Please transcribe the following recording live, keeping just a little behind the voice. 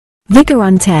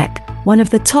Vigorun Tech, one of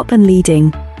the top and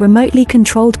leading, remotely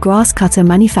controlled grass cutter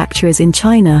manufacturers in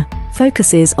China,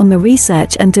 focuses on the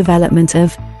research and development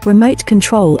of remote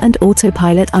control and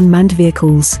autopilot unmanned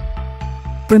vehicles.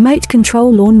 Remote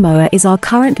control lawnmower is our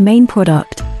current main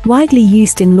product, widely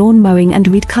used in lawn mowing and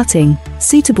weed cutting,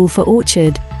 suitable for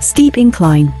orchard, steep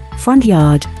incline, front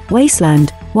yard,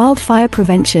 wasteland, wildfire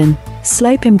prevention,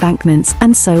 slope embankments,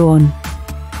 and so on.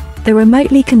 The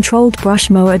remotely controlled brush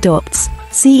mower adopts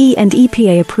CE and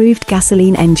EPA approved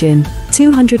gasoline engine,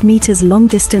 200 meters long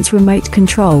distance remote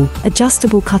control,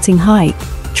 adjustable cutting height,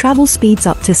 travel speeds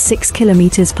up to 6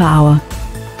 kilometers per hour.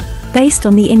 Based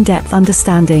on the in-depth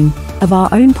understanding of our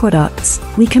own products,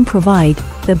 we can provide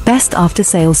the best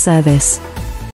after-sales service.